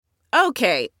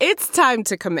Okay, it's time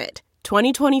to commit.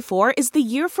 2024 is the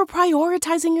year for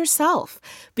prioritizing yourself.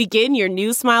 Begin your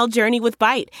new smile journey with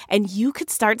Byte, and you could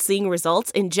start seeing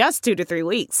results in just 2 to 3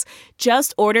 weeks.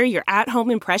 Just order your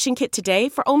at-home impression kit today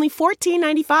for only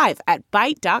 $14.95 at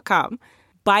Byte.com.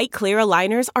 Byte Clear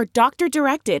aligners are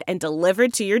doctor-directed and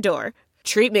delivered to your door.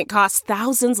 Treatment costs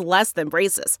thousands less than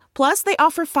braces. Plus, they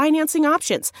offer financing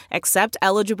options, accept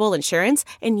eligible insurance,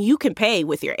 and you can pay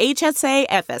with your HSA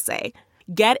FSA.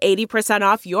 Get 80%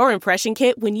 off your impression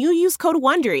kit when you use code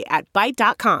WONDERY at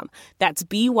Byte.com. That's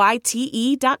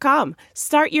BYTE.com.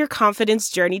 Start your confidence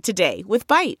journey today with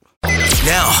Byte.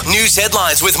 Now, news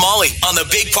headlines with Molly on the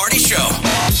Big Party Show.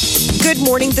 Good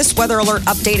morning. This weather alert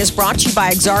update is brought to you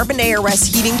by Exarban ARS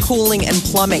Heating, Cooling, and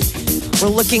Plumbing. We're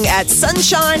looking at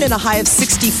sunshine and a high of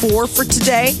 64 for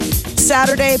today.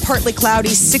 Saturday, partly cloudy,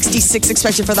 66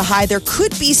 expected for the high. There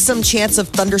could be some chance of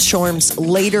thunderstorms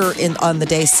later on the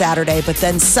day, Saturday. But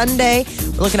then Sunday,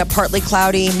 we're looking at partly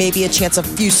cloudy, maybe a chance of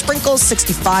a few sprinkles,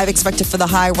 65 expected for the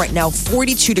high. Right now,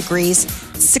 42 degrees,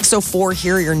 6:04.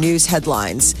 Here are your news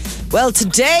headlines. Well,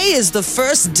 today is the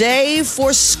first day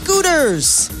for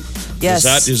scooters.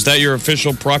 Yes. Is that your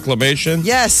official proclamation?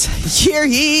 Yes. Year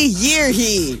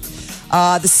he.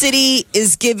 The city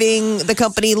is giving the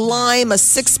company Lime a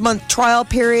 6-month trial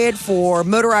period for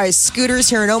motorized scooters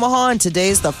here in Omaha. And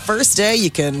today's the first day you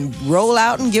can roll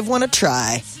out and give one a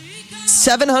try.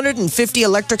 750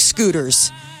 electric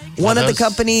scooters. One of the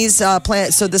company's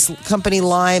plans. So this company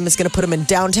Lime is going to put them in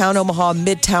downtown Omaha,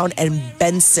 Midtown, and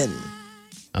Benson.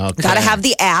 Okay. Got to have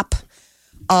the app.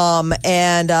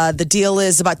 And the deal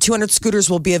is about 200 scooters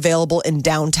will be available in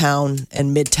downtown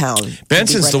and Midtown.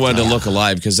 Benson's the one to look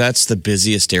alive because that's the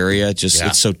busiest area.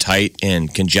 It's so tight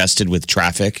and congested with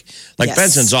traffic. Like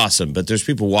Benson's awesome, but there's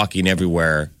people walking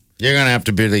everywhere. You're going to have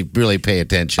to really pay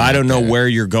attention. I don't know where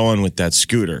you're going with that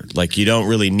scooter. Like, you don't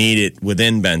really need it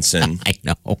within Benson. I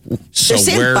know. So They're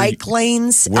saying bike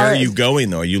lanes. Where are you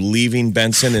going, though? Are you leaving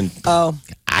Benson? And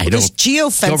There's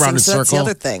geofencing, go around so that's the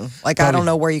other thing. Like, I don't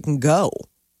know where you can go.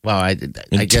 Well, I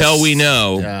until guess, we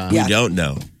know, we don't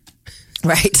know.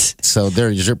 Right. So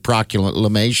there's your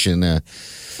proclamation. The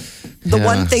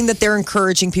one thing that they're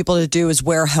encouraging people to do is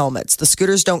wear helmets. The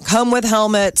scooters don't come with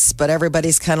helmets, but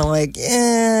everybody's kind of like,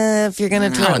 if you're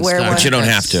going to try to wear one. But you don't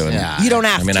have to. Yeah. You don't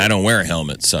have to. I mean, I don't wear a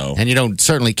helmet, so. And you don't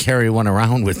certainly carry one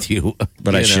around with you.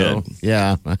 But I should.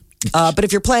 Yeah. But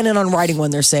if you're planning on riding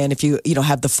one, they're saying if you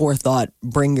have the forethought,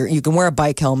 you can wear a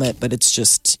bike helmet, but it's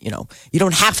just, you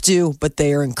don't have to, but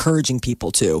they are encouraging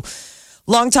people to.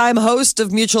 Longtime host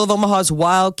of Mutual of Omaha's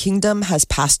Wild Kingdom has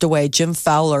passed away. Jim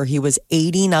Fowler, he was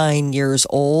 89 years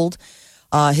old.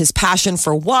 His passion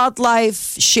for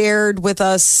wildlife shared with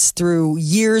us through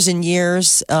years and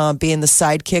years, being the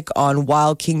sidekick on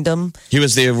Wild Kingdom. He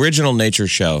was the original nature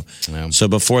show. Yeah. So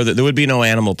before there would be no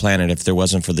Animal Planet if there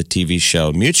wasn't for the TV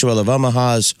show. Mutual of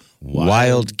Omaha's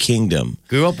Wild Kingdom.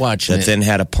 Grew up watching that. Then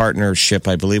had a partnership,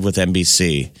 I believe, with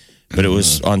NBC. But it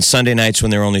was on Sunday nights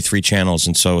when there were only 3 channels,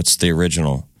 and so it's the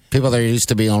original. There used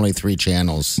to be only 3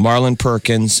 channels. Marlon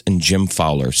Perkins and Jim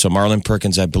Fowler. So Marlon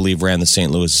Perkins, I believe, ran the St.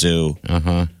 Louis Zoo.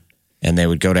 Uh-huh. And they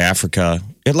would go to Africa.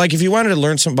 If you wanted to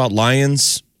learn something about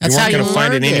lions, you weren't going to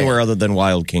find it anywhere other than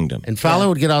Wild Kingdom. And Fowler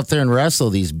would get out there and wrestle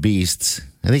these beasts.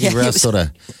 I think he wrestled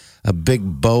a big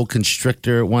boa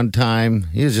constrictor at one time.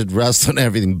 He was just wrestling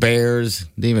everything. Bears.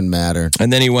 Didn't even matter.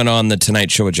 And then he went on the Tonight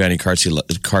Show with Johnny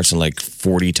Carson like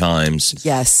 40 times.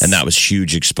 Yes. And that was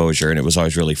huge exposure, and it was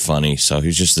always really funny. So he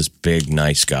was just this big,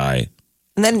 nice guy.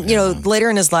 And then,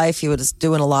 later in his life, he was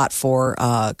doing a lot for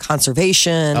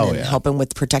conservation and helping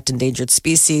with protect endangered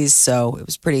species. So it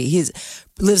was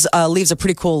leaves a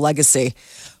pretty cool legacy.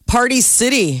 Party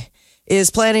City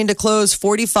is planning to close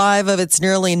 45 of its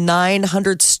nearly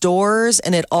 900 stores,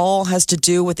 and it all has to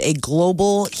do with a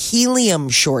global helium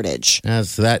shortage.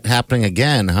 Is that happening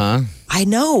again, huh? I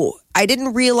know. I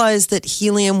didn't realize that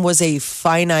helium was a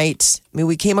finite. I mean,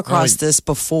 we came across this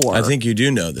before. I think you do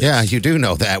know this. Yeah, you do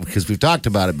know that because we've talked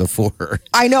about it before.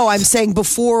 I know. I'm saying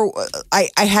before, I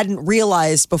hadn't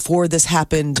realized before this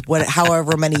happened,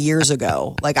 however many years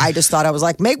ago. Like, I just thought I was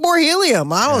like, make more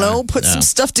helium. I don't know. Put some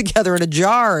stuff together in a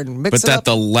jar and mix it up. But that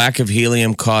the lack of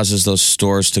helium causes those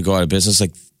stores to go out of business.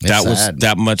 Like, that was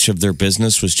that much of their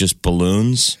business was just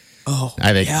balloons. Oh,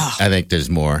 I think there's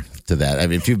more to that. I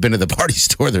mean, if you've been to the party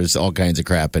store, there's all kinds of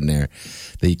crap in there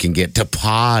that you can get to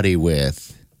party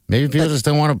with. Maybe people just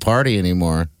don't want to party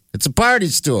anymore. It's a party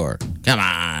store. Come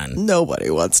on. Nobody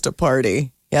wants to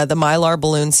party. Yeah, the Mylar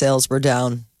balloon sales were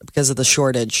down because of the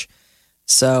shortage.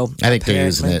 So I think they're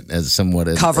using it as somewhat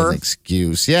an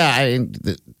excuse. Yeah,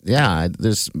 yeah,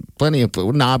 there's plenty of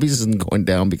Nobby's isn't going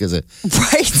down because of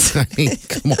Right. I mean,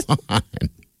 come on.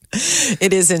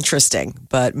 It is interesting,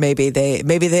 but maybe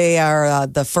they are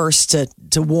the first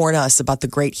to warn us about the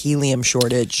great helium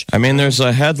shortage. I mean, there's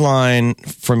a headline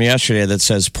from yesterday that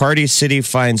says Party City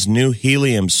finds new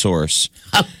helium source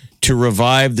to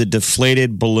revive the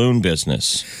deflated balloon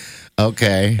business.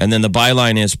 Okay. And then the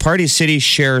byline is Party City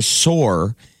shares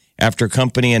soar after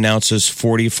company announces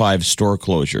 45 store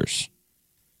closures.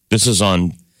 This is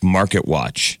on Market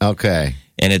Watch. Okay.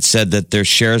 And it said that their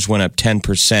shares went up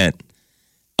 10%.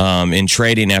 In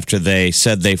trading after they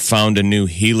said they found a new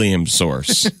helium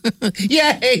source.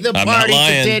 Yay, the I'm not party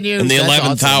lying. continues. In the That's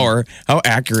 11th awesome. hour. How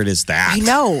accurate is that? I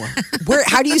know.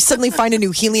 How do you suddenly find a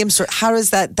new helium source? How does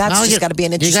that? That's Well, just got to be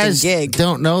an you interesting guys gig.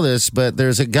 don't know this, but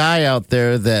there's a guy out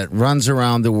there that runs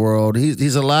around the world.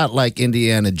 He's a lot like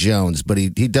Indiana Jones, but he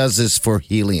does this for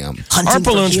helium. Hunting Our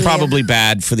for balloon's helium. probably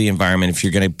bad for the environment if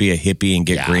you're going to be a hippie and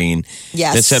get green.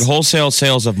 Yes. They said wholesale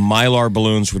sales of Mylar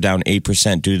balloons were down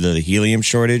 8% due to the helium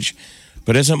shortage.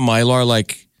 But isn't Mylar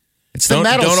like... It's the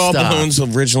metal don't all stuff. balloons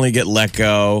originally get let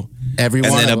go? Every and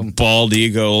one then of a them. bald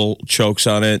eagle chokes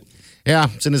on it? Yeah,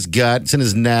 it's in his gut. It's in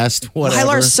his nest. Whatever.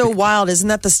 Mylar's so wild. Isn't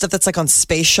that the stuff that's like on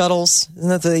space shuttles? Isn't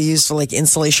that they use for like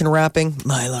insulation wrapping?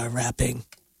 Mylar wrapping.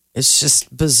 It's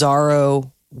just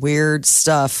bizarro, weird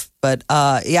stuff. But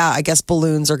yeah, I guess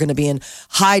balloons are going to be in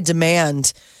high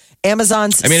demand.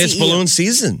 Amazon's I mean, it's CEO balloon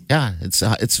season. Yeah,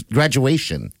 it's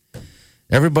graduation.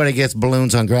 Everybody gets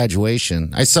balloons on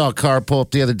graduation. I saw a car pull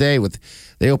up the other day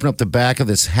they opened up the back of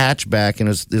this hatchback and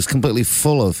it was completely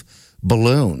full of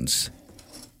balloons.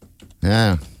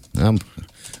 Yeah, I'm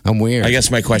weird. I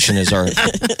guess my question is, are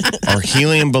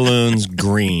helium balloons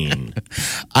green?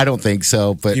 I don't think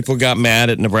so, but People got mad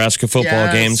at Nebraska football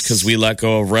Yes. games because we let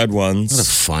go of red what a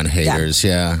ones. fun haters,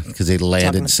 yeah, because they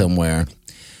landed somewhere.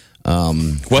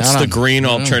 What's the green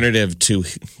alternative to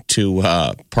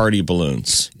party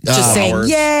balloons? just saying Flowers.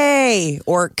 yay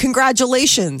or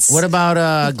congratulations. What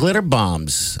about glitter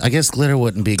bombs? I guess glitter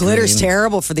wouldn't be Glitter's green.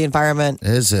 terrible for the environment.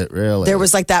 Is it really? There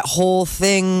was like that whole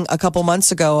thing a couple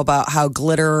months ago about how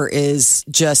glitter is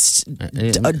just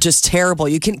terrible.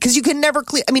 You can never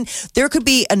clean. I mean, there could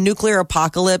be a nuclear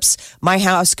apocalypse. My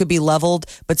house could be leveled,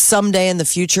 but someday in the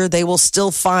future, they will still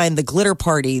find the glitter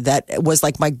party that was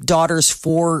like my daughter's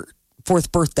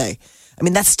fourth birthday. I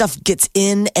mean, that stuff gets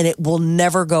in and it will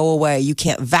never go away. You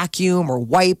can't vacuum or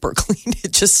wipe or clean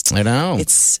it. Just, I know.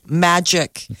 it's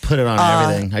magic. Put it on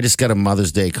everything. I just got a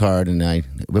Mother's Day card, and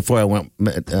before I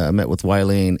met with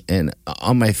Wileen, and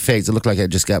on my face it looked like I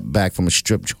just got back from a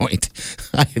strip joint.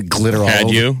 I had glitter all Had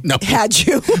over. you? No, Had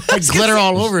you? I had glitter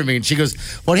all over me, and she goes,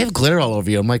 "Why do you have glitter all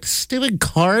over you?" I'm like, "Stupid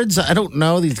cards. I don't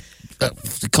know these."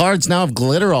 The cards now have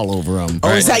glitter all over them.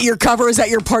 Oh, is that your cover? Is that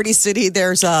your Party City?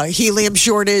 There's a helium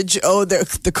shortage. Oh,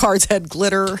 the cards had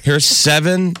glitter. Here's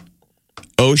 7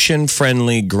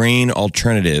 ocean-friendly green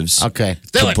alternatives Okay.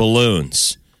 to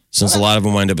balloons, since a lot of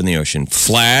them wind up in the ocean.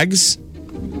 Flags,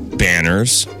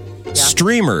 banners,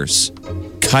 streamers,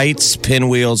 kites,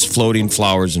 pinwheels, floating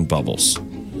flowers, and bubbles.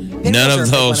 None are a of big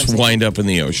one, those I think. wind up in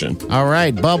the ocean. All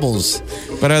right, bubbles.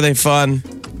 But are they fun?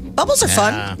 Bubbles are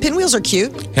fun. Pinwheels are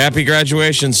cute. Happy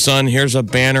graduation, son. Here's a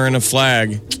banner and a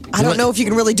flag. I don't know if you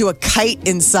can really do a kite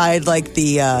inside like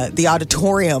the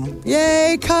auditorium.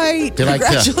 Yay, kite! Do you like to-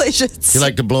 Congratulations. You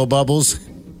like to blow bubbles?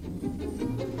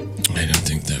 I don't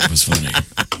think that was funny.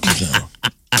 No.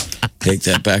 Take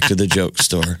that back to the joke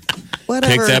store.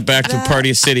 Whatever Take that back to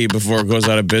Party City before it goes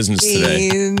out of business today.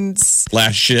 means.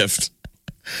 Last shift.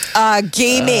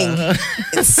 Gaming.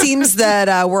 It seems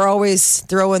that we're always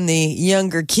throwing the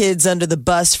younger kids under the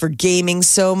bus for gaming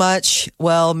so much.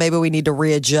 Well, maybe we need to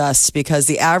readjust because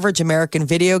the average American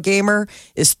video gamer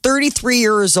is 33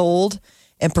 years old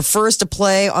and prefers to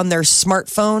play on their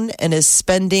smartphone and is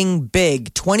spending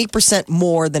big, 20%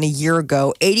 more than a year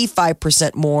ago,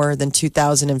 85% more than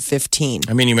 2015.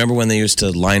 I mean, you remember when they used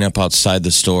to line up outside the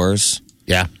stores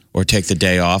Yeah. or take the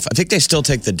day off? I think they still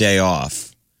take the day off.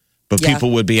 But Yeah.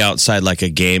 people would be outside like a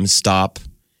GameStop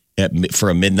for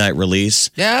a midnight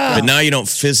release. Yeah. But now you don't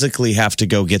physically have to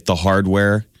go get the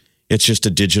hardware. It's just a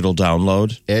digital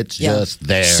download. It's Yeah. just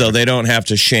there. So they don't have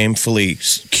to shamefully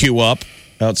queue up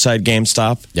outside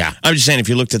GameStop. Yeah. I'm just saying, if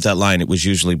you looked at that line, it was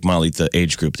usually, Molly, the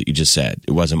age group that you just said.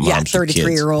 It wasn't Yeah, moms with kids.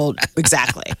 33-year-old.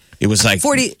 Exactly. It was like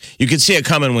 40 You could see it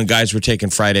coming when guys were taking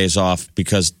Fridays off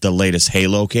because the latest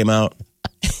Halo came out.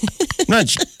 I'm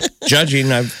not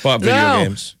judging. I've bought video No.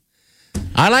 games.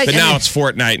 I like But it. now it's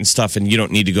Fortnite and stuff, and you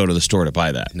don't need to go to the store to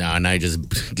buy that. No, and I just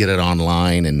get it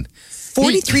online and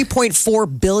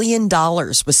 $43.4 billion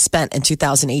was spent in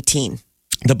 2018.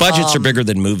 The budgets are bigger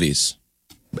than movies.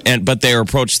 but they are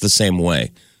approached the same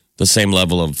way, the same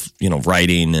level of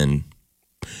writing and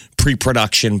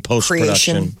pre-production,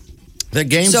 post-production. The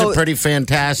games are pretty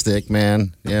fantastic,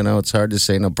 man. It's hard to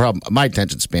say. No problem. My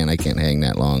attention span, I can't hang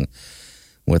that long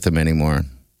with them anymore.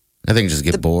 I think I just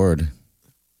get bored.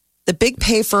 The big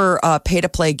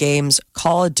pay-to-play games,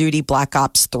 Call of Duty Black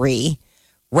Ops 3,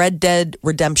 Red Dead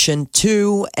Redemption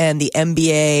 2, and the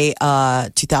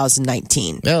NBA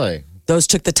 2019. Really? Those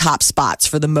took the top spots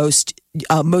for the most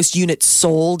units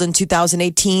sold in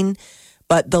 2018.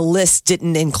 But the list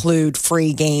didn't include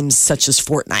free games such as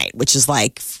Fortnite, which is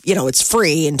like, it's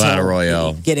free until Battle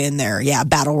Royale. You get in there. Yeah,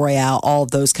 Battle Royale, all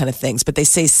of those kind of things. But they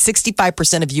say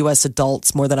 65% of U.S.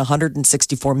 adults, more than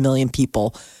 164 million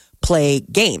people, play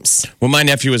games. When my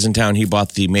nephew was in town, he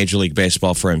bought the Major League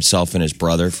Baseball for himself and his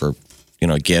brother for,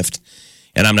 a gift.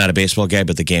 And I'm not a baseball guy,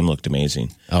 but the game looked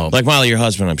amazing. Oh, like Molly, your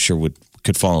husband, I'm sure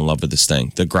could fall in love with this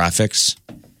thing. The graphics.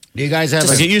 Do you guys have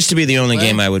it used to be the only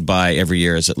game I would buy every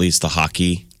year is at least the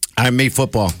hockey. Me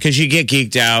football. Because you get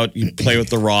geeked out, you play with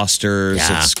the rosters.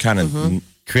 Yeah. It's kind of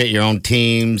create your own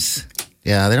teams.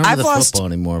 Yeah, they don't do the football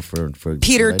anymore for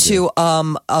Peter to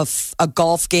a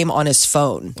golf game on his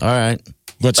phone. All right.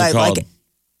 What's it called?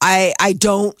 I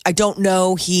don't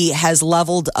know. He has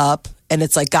leveled up and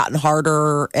it's like gotten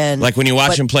harder and like when you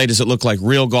watch him play, does it look like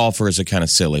real golf or is it kind of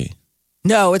silly?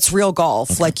 No, it's real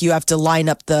golf. Okay. Like you have to line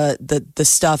up the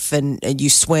stuff and you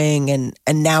swing and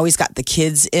now he's got the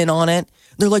kids in on it.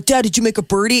 They're like, Dad, did you make a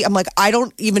birdie? I'm like, I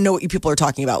don't even know what you people are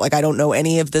talking about. Like, I don't know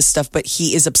any of this stuff, but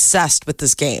he is obsessed with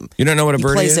this game. You don't know what a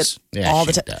birdie is? All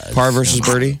the time. Par versus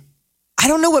birdie? I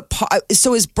don't know what par.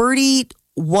 So is birdie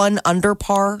one under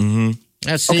par?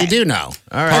 Mm-hmm. So you do know.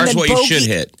 All right. Par is what you should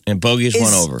hit, and bogey is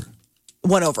one over.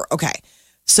 One over. Okay.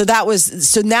 So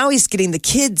now he's getting the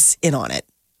kids in on it.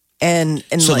 And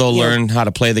so they'll learn how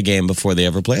to play the game before they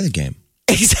ever play the game.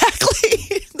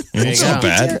 Exactly. It's not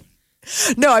bad.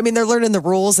 No, I mean, they're learning the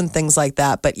rules and things like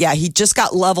that. But yeah, he just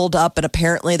got leveled up and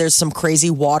apparently there's some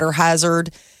crazy water hazard.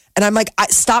 And I'm like,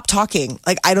 stop talking.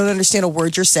 Like, I don't understand a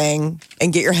word you're saying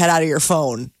and get your head out of your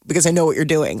phone because I know what you're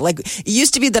doing. Like, it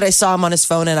used to be that I saw him on his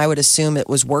phone and I would assume it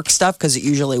was work stuff because it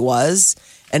usually was.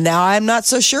 And now I'm not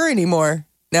so sure anymore.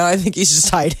 Now I think he's just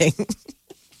hiding.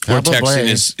 Or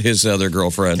texting his other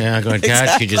girlfriend. Yeah, going,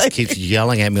 God, she just keeps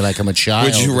yelling at me like I'm a child.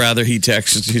 Would you rather he's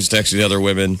texting other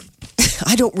women?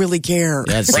 I don't really care.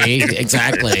 Yeah, see?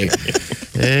 Exactly.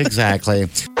 Exactly.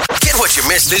 Get what you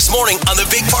missed this morning on the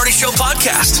Big Party Show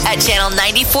podcast at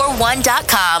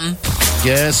channel941.com.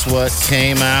 Guess what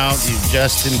came out? You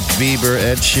Justin Bieber,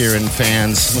 Ed Sheeran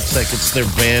fans. Looks like it's their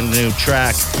brand new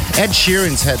track. Ed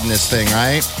Sheeran's heading this thing,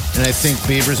 right? And I think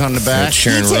Bieber's on the back. Ed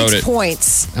Sheeran wrote it.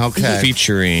 Points. Okay.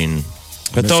 Featuring.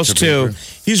 But Mr. those two,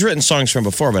 Bieber. He's written songs from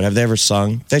before, but have they ever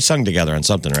sung? They sung together on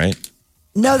something, right?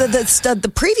 No,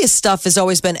 the previous stuff has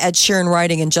always been Ed Sheeran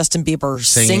writing and Justin Bieber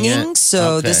singing.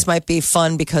 So this might be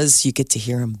fun because you get to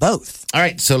hear them both. All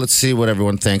right, so let's see what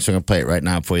everyone thinks. We're going to play it right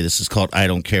now for you. This is called I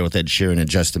Don't Care with Ed Sheeran and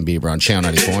Justin Bieber on Channel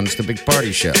 94. It's the Big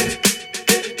Party Show.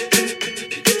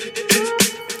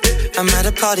 I'm at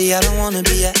a party I don't want to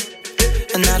be at,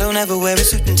 and I don't ever wear a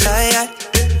suit and tie.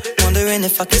 Wondering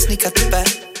if I can sneak out the back.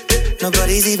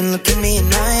 Nobody's even looking me in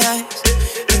my eyes.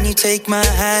 You take my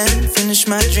hand, finish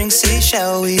my drink, say,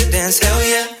 shall we dance? Hell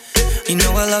yeah. You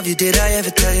know I love you, did I ever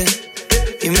tell you?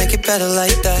 You make it better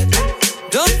like that.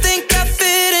 Don't think I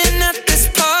fit in at this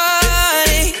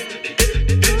party.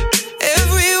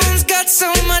 Everyone's got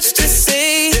so much to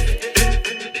say.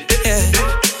 Yeah,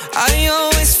 I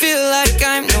always feel like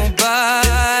I'm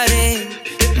nobody.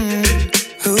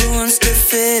 Who wants to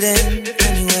fit in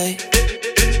anyway?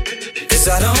 'Cause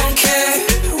I don't care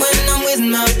when I'm with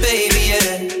my baby,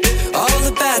 yeah. All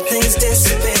the bad things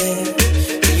disappear.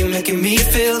 You're making me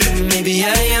feel that maybe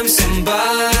I am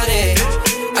somebody.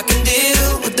 I can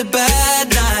deal with the bad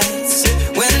nights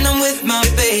when I'm with my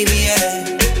baby,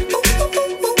 yeah.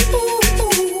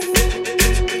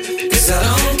 'Cause I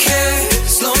don't care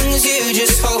as long as you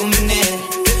just hold me near.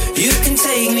 You can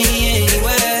take me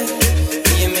anywhere.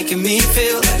 You're making me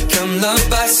feel like I'm loved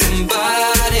by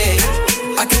somebody.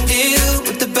 I can deal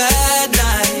with the bad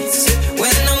nights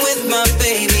when I'm with my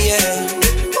baby, yeah.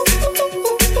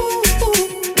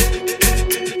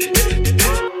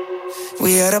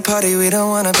 We at a party we don't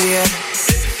wanna be at.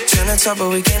 Trying to talk but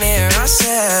we can't hear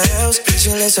ourselves.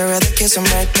 Pictureless, I'd rather kiss them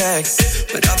right back.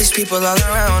 But all these people all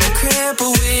around, I'm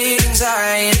crippled with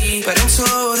anxiety. But I'm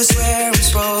told it's where I'm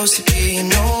supposed to be. You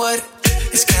know what?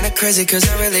 It's kinda crazy 'cause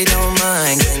I really don't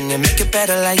mind. Can you make it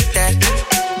better like that?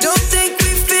 Don't think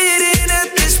we fit in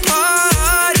at this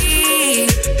party.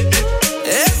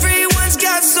 Everyone's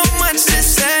got so much to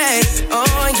say.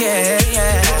 Oh yeah,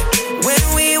 yeah. When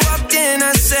we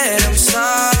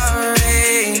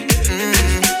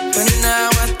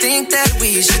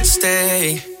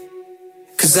stay.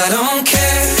 Cause I don't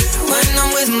care when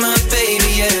I'm with my baby,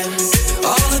 yeah.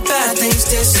 All the bad things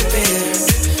disappear.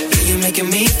 You're making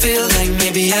me feel like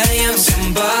maybe I am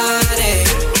somebody.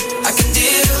 I can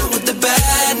deal with the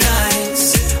bad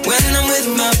nights when I'm with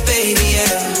my baby,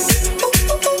 yeah.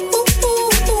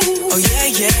 Oh yeah,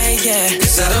 yeah, yeah.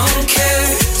 Cause I don't care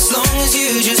as long as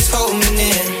you just hold me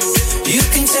near. You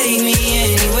can take me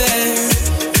anywhere.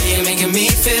 You're making me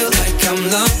feel like I'm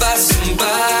loved by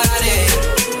somebody.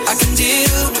 I can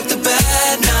deal with the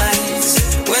bad nights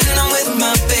when I'm with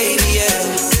my baby, yeah.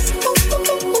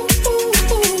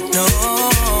 No,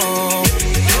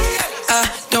 I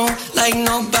don't like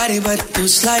nobody but you.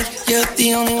 It's like you're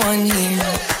the only one here.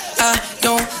 I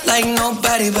don't like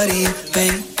nobody but you,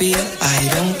 baby. I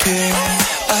don't care.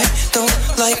 I don't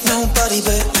like nobody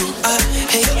but you. I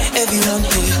hate everyone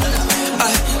here.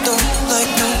 I don't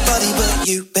like nobody but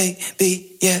you,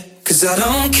 baby, yeah. Cause I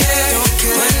don't care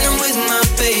when I'm with my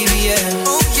baby, yeah.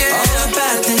 All the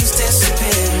bad things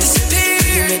disappear.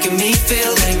 You're making me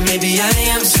feel like maybe I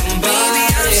am somebody.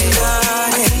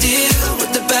 I can deal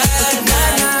with the bad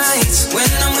nights when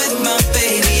I'm with my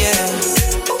baby, yeah.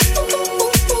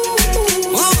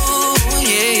 Ooh,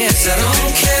 yeah, yes. I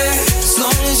don't care as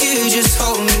long as you just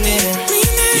hold me near.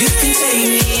 You can take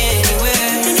me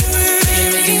anywhere.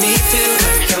 You're making me feel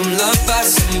like I'm loved by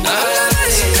somebody.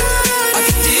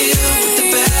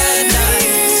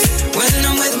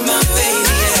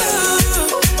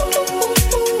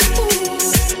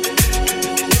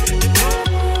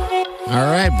 All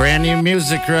right, brand new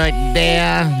music right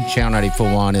there. Channel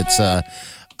 94.1. It's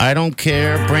I Don't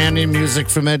Care. Brand new music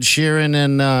from Ed Sheeran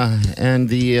and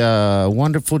the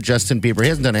wonderful Justin Bieber. He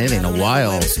hasn't done anything in a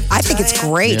while. I think it's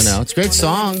great. You know, it's a great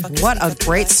song. What a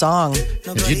great song.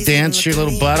 Did you dance your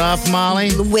little butt off,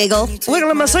 Molly? Wiggle.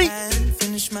 Wiggle in my seat.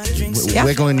 Yeah.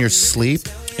 Wiggle in your sleep?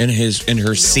 In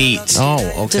her seat.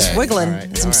 Oh, okay. Just wiggling. All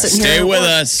right, As I'm sitting Stay here. with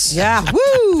us. Yeah.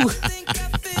 Woo.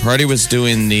 Hardy was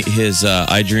doing his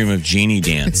I Dream of Jeannie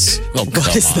dance. Oh,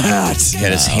 What is that? He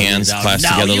had his hands clasped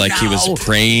together like he was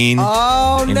praying.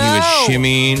 Oh, and no. he was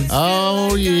shimmying.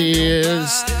 Oh,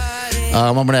 yes.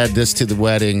 I'm going to add this to the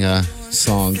wedding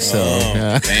song. So,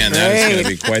 Man, that is going to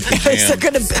be quite the Is there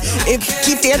jam. gonna be, if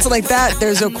you keep dancing like that,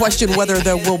 there's a question whether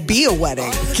there will be a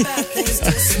wedding.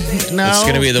 no, It's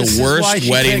going to be the this is why worst she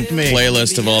wedding picked me.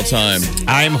 playlist of all time.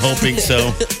 I'm hoping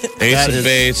so. Ace of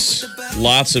Base,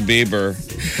 lots of Bieber.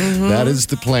 That is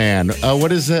the plan.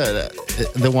 What is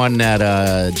the one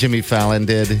that Jimmy Fallon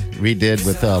redid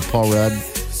with Paul Rudd?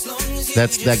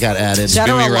 That got added. Dead Spin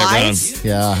or me right Alive? round.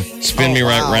 Yeah. Spin me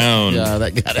right round. Yeah,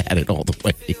 that got added all the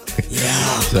way.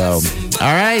 Yeah. So,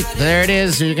 all right, there it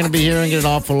is. You're going to be hearing it an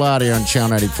awful lot here on Channel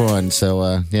 94. And so,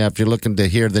 yeah, if you're looking to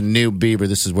hear the new Bieber,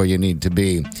 this is where you need to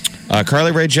be.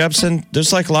 Carly Rae Jepsen,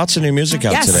 there's like lots of new music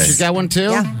out Yes. today. You got one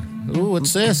too? Yeah. Ooh,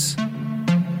 what's this?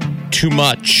 Too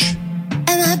much.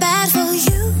 Am I bad for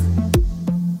you?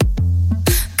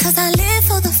 'Cause I live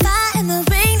for the fire and the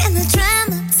rain and the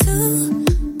drama too,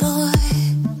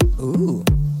 boy. Ooh.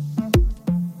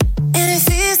 And it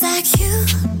feels like you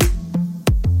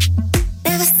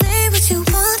never say what you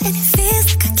want, and it feels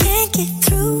like I can't get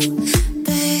through,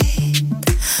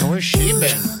 babe. Where's she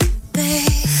been? Babe.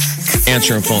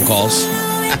 Answering phone calls.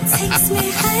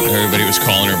 Everybody was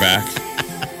calling her back.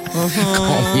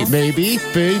 Call me baby.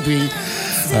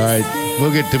 All right,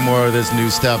 we'll get to more of this new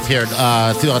stuff here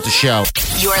throughout the show.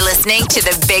 You're listening to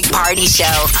the Big Party Show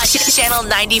on Channel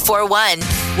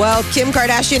 94.1. Well, Kim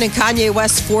Kardashian and Kanye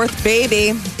West's fourth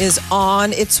baby is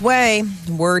on its way.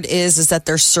 Word is that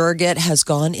their surrogate has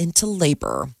gone into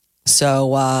labor.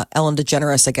 So Ellen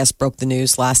DeGeneres, I guess, broke the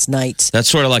news last night. That's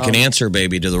sort of like an answer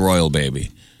baby to the royal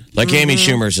baby. Like Amy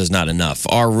Schumer's is not enough.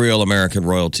 Our real American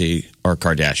royalty are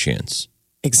Kardashians.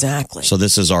 Exactly. So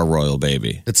this is our royal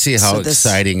baby. Let's see how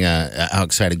exciting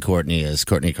Kourtney is.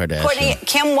 Kourtney Kardashian. Kourtney,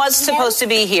 Kim was supposed to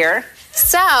be here.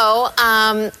 So,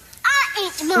 my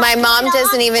mom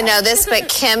doesn't even know this, but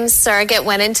Kim's surrogate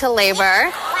went into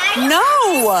labor. No.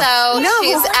 So no.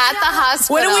 she's at the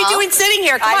hospital. What are we doing sitting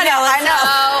here? Come on, Ellen. I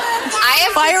know. I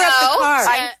have Fire to up the go.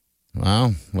 car.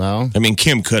 Wow. Well, I mean,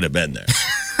 Kim could have been there.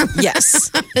 Yes.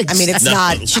 I mean, it's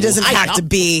not, she doesn't have to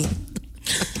be.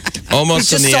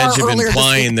 Almost We on just the saw edge her of earlier this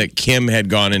implying that Kim had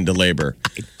gone into labor.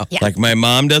 Like, my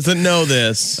mom doesn't know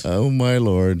this. oh my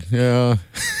Lord. Yeah.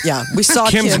 Yeah, we saw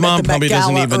Kim's Kim mom at the probably Met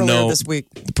doesn't Gala even earlier know. this week.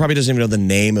 Probably doesn't even know the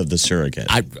name of the surrogate.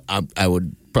 I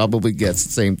would probably guess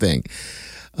the same thing.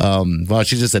 Well,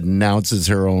 she just announces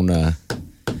her own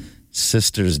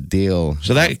sister's deal.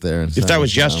 So that out there. if that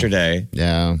was yesterday,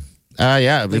 Yeah.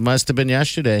 Yeah, it must have been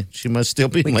yesterday. She must still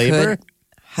be in We labor. could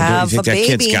have you a think that baby.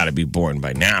 kid's got to be born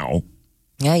by now?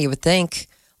 Yeah, you would think.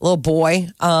 little boy.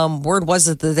 Word was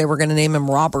that they were going to name him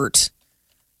Robert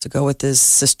to go with his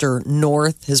sister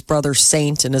North, his brother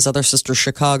Saint, and his other sister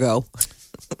Chicago.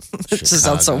 It just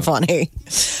sounds so funny.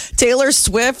 Taylor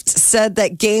Swift said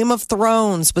that Game of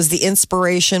Thrones was the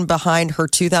inspiration behind her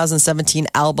 2017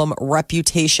 album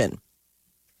Reputation.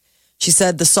 She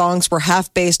said the songs were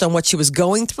half based on what she was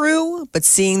going through, but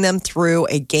seeing them through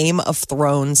a Game of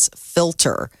Thrones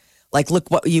filter. Like,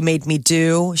 Look What You Made Me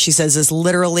Do, she says, is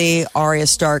literally Arya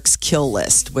Stark's kill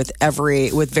list with very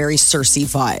Cersei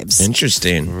vibes.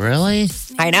 Interesting. Really?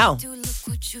 I know.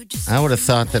 I would have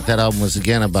thought that album was,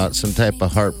 again, about some type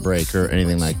of heartbreak or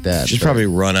anything like that. She's probably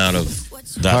run out of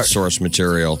that source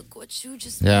material.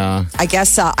 Yeah. I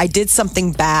guess I Did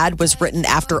Something Bad was written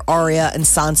after Arya and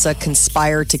Sansa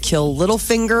conspired to kill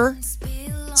Littlefinger.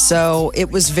 So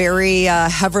it was very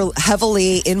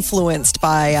heavily influenced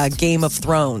by Game of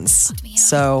Thrones.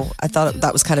 So I thought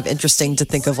that was kind of interesting to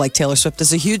think of, like, Taylor Swift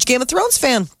as a huge Game of Thrones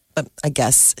fan. But I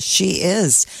guess she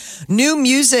is. New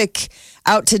music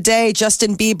out today.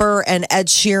 Justin Bieber and Ed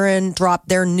Sheeran dropped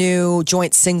their new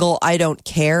joint single, I Don't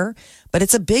Care. But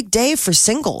it's a big day for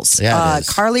singles. Yeah, it is.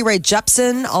 Carly Rae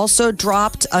Jepsen also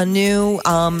dropped a new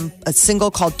a single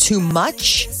called Too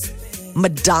Much.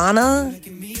 Madonna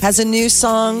has a new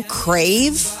song,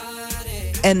 Crave.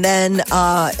 And then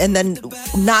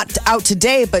not out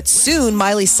today, but soon,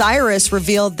 Miley Cyrus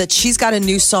revealed that she's got a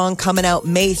new song coming out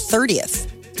May 30th.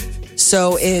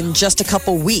 So in just a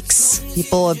couple weeks,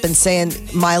 people have been saying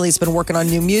Miley's been working on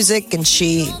new music, and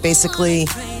she basically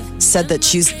said that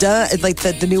she's done, like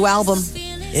the new album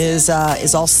is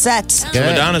all set. So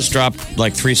Madonna's dropped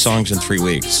like 3 songs in 3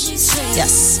 weeks.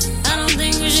 Yes.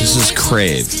 This is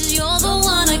Crave.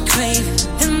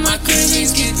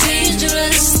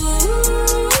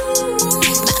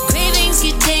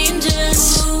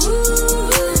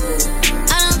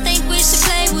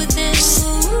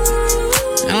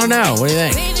 I don't know. What do you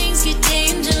think?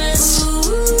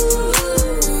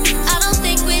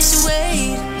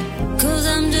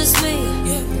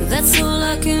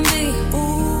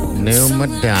 New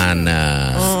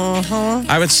Madonna.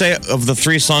 I would say of the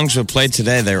 3 songs we played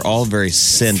today, they're all very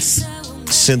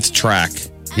synth track.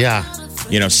 Yeah.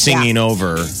 Singing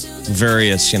over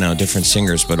various, different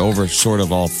singers, but over sort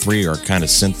of all 3 are kind of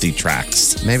synthy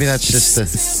tracks. Maybe that's just the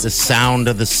sound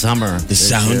of the summer. The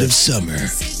sound of summer.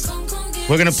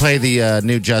 We're going to play the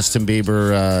new Justin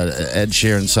Bieber, Ed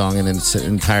Sheeran song in its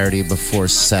entirety before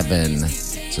 7.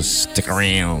 So stick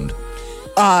around.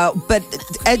 But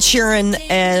Ed Sheeran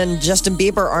and Justin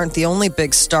Bieber aren't the only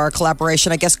big star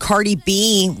collaboration. I guess Cardi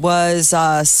B was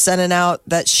sending out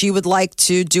that she would like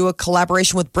to do a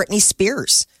collaboration with Britney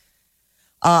Spears.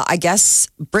 I guess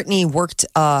Britney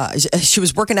she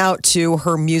was working out to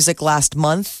her music last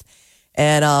month.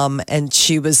 And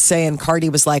she was saying, Cardi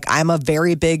was like, I'm a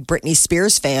very big Britney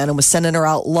Spears fan, and was sending her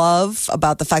out love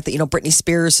about the fact that, Britney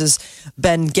Spears has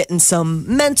been getting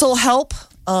some mental help.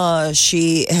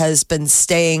 She has been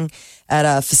staying at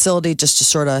a facility just to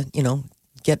sort of,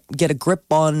 get a grip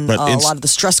on a lot of the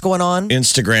stress going on.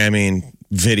 Instagramming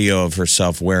video of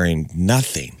herself wearing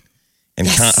nothing. And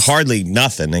hardly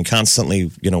nothing, and constantly,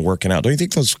 working out. Don't you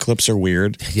think those clips are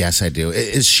weird? Yes, I do.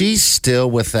 Is she still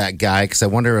with that guy? Because I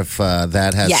wonder if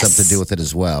that has something to do with it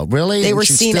as well. Really? They were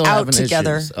seen out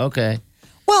together. Issues? Okay.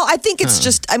 Well, I think it's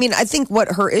just, I think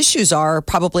what her issues are,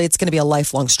 probably it's going to be a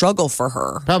lifelong struggle for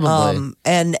her. Probably.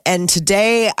 And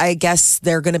today, I guess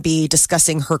they're going to be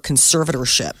discussing her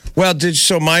conservatorship. Well,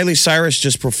 so Miley Cyrus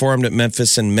just performed at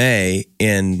Memphis in May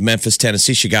in Memphis,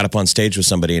 Tennessee. She got up on stage with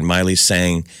somebody, and Miley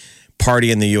sang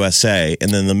Party in the USA, and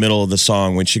then in the middle of the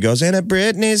song, when she goes, and a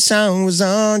Britney song was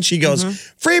on, she goes,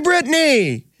 Free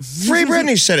Britney! Free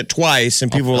Britney! She said it twice,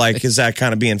 and people were like, is that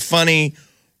kind of being funny?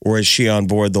 Or is she on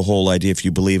board the whole idea, if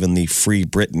you believe in the Free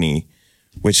Britney,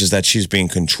 which is that she's being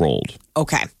controlled?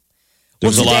 Okay.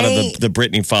 There's a lot of the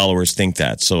Britney followers think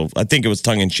that. So I think it was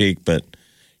tongue-in-cheek, but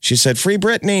she said, Free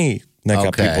Britney! And that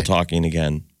got people talking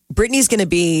again. Britney's going to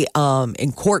be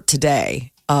in court today.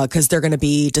 Because they're going to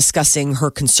be discussing her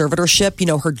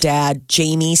conservatorship. Her dad,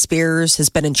 Jamie Spears, has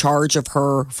been in charge of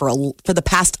her for the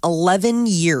past 11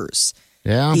 years.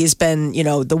 Yeah. He's been,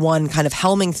 the one kind of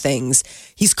helming things.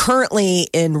 He's currently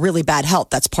in really bad health.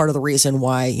 That's part of the reason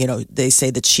why, they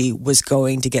say that she was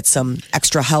going to get some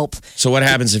extra help. So what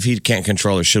happens if he can't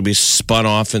control her? She'll be spun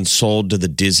off and sold to the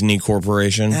Disney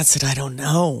Corporation? That's it. I don't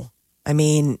know.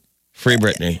 Free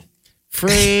Britney.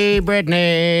 Free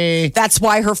Britney. That's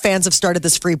why her fans have started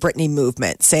this Free Britney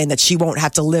movement, saying that she won't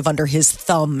have to live under his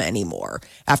thumb anymore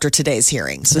after today's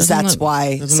hearing. So that's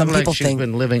why some people she's think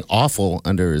been living awful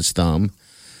under his thumb.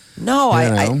 No,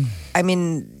 know. I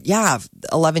mean, yeah,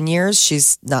 11 years.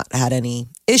 She's not had any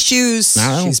issues.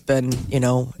 No. She's been,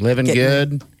 living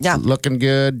good. Yeah. Looking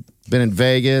good. Been in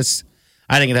Vegas.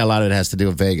 I think a lot of it has to do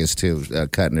with Vegas, too.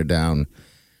 Cutting her down,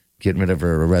 getting rid of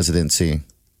her residency.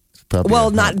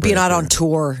 Well, not being out on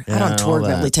tour. Yeah, out on tour all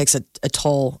that. really takes a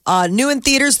toll. New in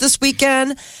theaters this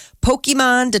weekend,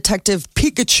 Pokemon Detective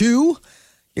Pikachu.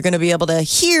 You're going to be able to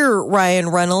hear Ryan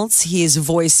Reynolds. He is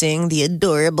voicing the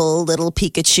adorable little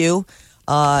Pikachu.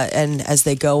 And as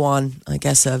they go on, I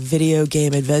guess, a video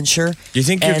game adventure. Do you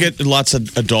think you'll get lots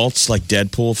of adults, like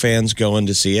Deadpool fans, going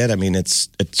to see it? I mean, it's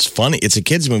funny. It's a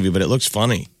kid's movie, but it looks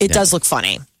funny. It does look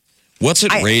funny. What's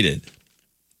it rated?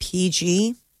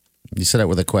 PG. You said that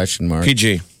with a question mark.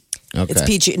 PG. Okay. It's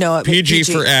PG. No, PG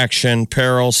for action,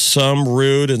 peril, some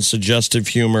rude and suggestive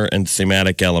humor, and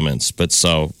thematic elements. But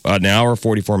so, an hour,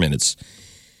 44 minutes.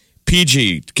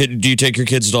 PG. Do you take your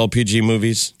kids to all PG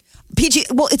movies? PG.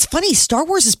 Well, it's funny. Star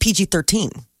Wars is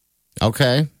PG-13.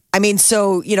 Okay. I mean,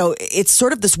 so, it's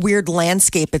sort of this weird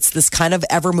landscape. It's this kind of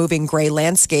ever-moving gray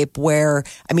landscape where,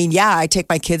 I mean, yeah, I take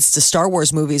my kids to Star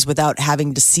Wars movies without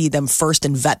having to see them first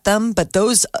and vet them. But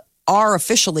those are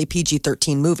officially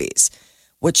PG-13 movies,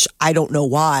 which I don't know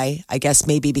why. I guess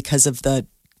maybe because of the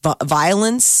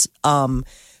violence.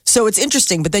 So it's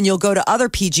interesting. But then you'll go to other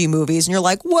PG movies and you're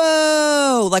like,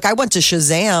 whoa. Like I went to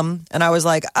Shazam and I was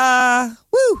like,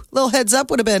 little heads up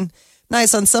would have been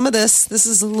nice on some of this. This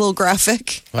is a little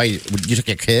graphic. Why, you took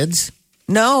your kids?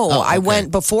 No, Oh, okay. I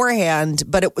went beforehand,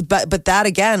 but that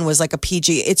again was like a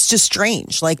PG. It's just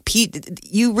strange. Like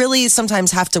you really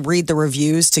sometimes have to read the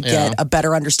reviews to get a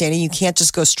better understanding. You can't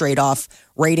just go straight off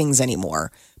ratings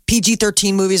anymore.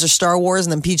 PG-13 movies are Star Wars,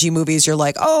 and then PG movies, you're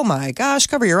like, oh my gosh,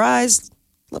 cover your eyes,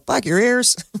 flip back your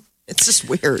ears. It's just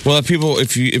weird. Well,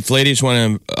 if ladies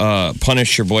want to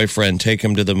punish your boyfriend, take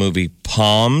him to the movie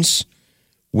Palms,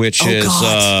 which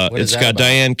it's got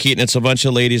Diane Keaton. It's a bunch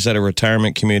of ladies at a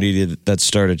retirement community that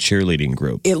start a cheerleading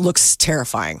group. It looks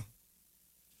terrifying.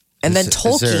 And then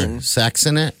Tolkien. Is there sex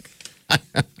in it? I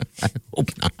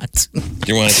hope not. Do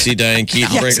you want to see Diane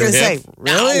Keaton break her hip? Say,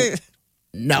 really?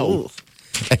 No.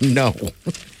 No.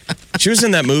 She was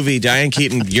in that movie, Diane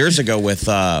Keaton, years ago with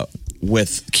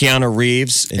Keanu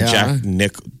Reeves and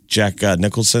Jack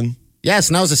Nicholson. Yes,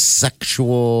 and that was a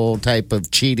sexual type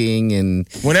of cheating. And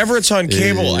whenever it's on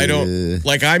cable, I don't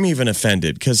like. I'm even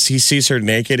offended because he sees her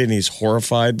naked and he's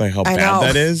horrified by how bad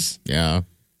that is. Yeah.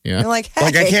 You're like, hey.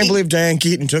 Like I can't believe Diane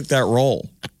Keaton took that role.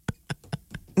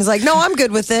 He's like, no, I'm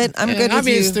good with it. I'm good with I'm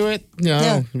used to it.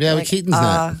 Yeah, like, Keaton's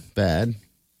not bad.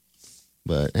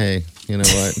 But hey, you know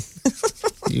what?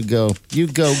 You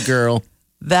go, girl.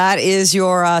 That is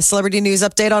your celebrity news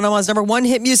update on Omaha's number one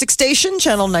hit music station,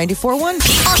 Channel 94.1.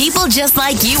 People just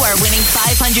like you are winning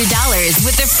 $500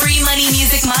 with the free money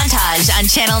music montage on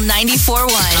Channel 94.1.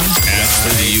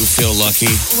 Ashley, do you feel lucky?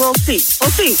 We'll see.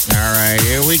 All right,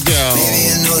 here we go.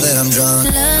 Baby, you know that I'm drunk.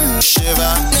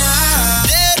 Shiver.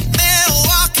 Dead man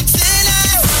walking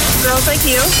tonight. Girls like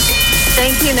you.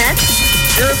 Thank you, next.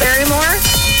 Drew Barrymore.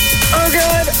 Oh,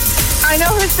 God. I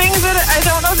know her things, but I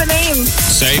don't know the name.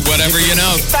 Say whatever you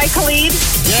know. By Khalid.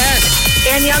 Yes.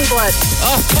 And Youngblood.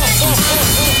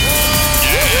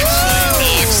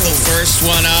 Ashley knocks the first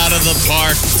one out of the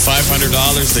park. $500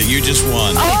 that you just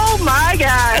won. Oh, my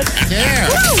God.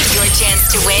 Yeah. Your chance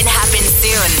to win happens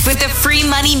soon with the free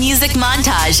money music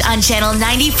montage on Channel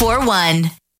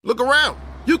 94.1. Look around.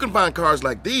 You can find cars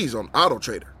like these on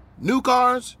AutoTrader. New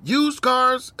cars, used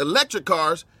cars, electric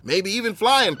cars, maybe even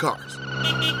flying cars.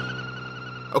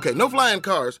 Okay, no flying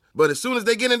cars, but as soon as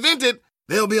they get invented,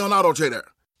 they'll be on AutoTrader.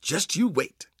 Just you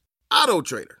wait.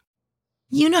 AutoTrader.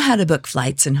 You know how to book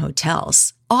flights and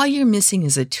hotels. All you're missing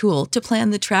is a tool to plan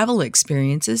the travel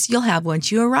experiences you'll have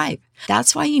once you arrive.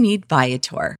 That's why you need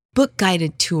Viator. Book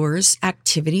guided tours,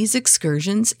 activities,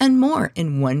 excursions, and more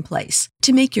in one place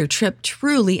to make your trip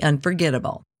truly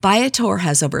unforgettable. Viator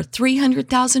has over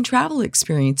 300,000 travel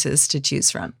experiences to choose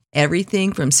from.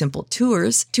 Everything from simple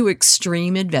tours to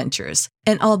extreme adventures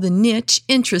and all the niche,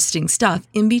 interesting stuff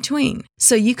in between.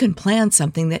 So you can plan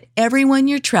something that everyone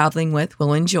you're traveling with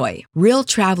will enjoy. Real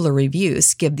traveler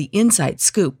reviews give the inside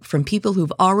scoop from people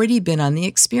who've already been on the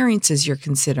experiences you're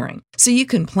considering. So you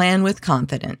can plan with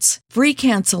confidence. Free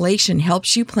cancellation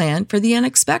helps you plan for the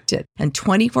unexpected. And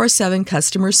 24/7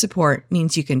 customer support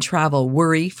means you can travel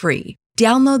worry-free.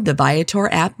 Download the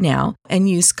Viator app now and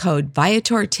use code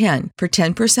Viator10 for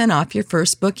 10% off your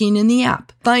first booking in the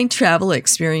app. Find travel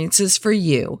experiences for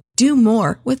you. Do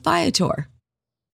more with Viator.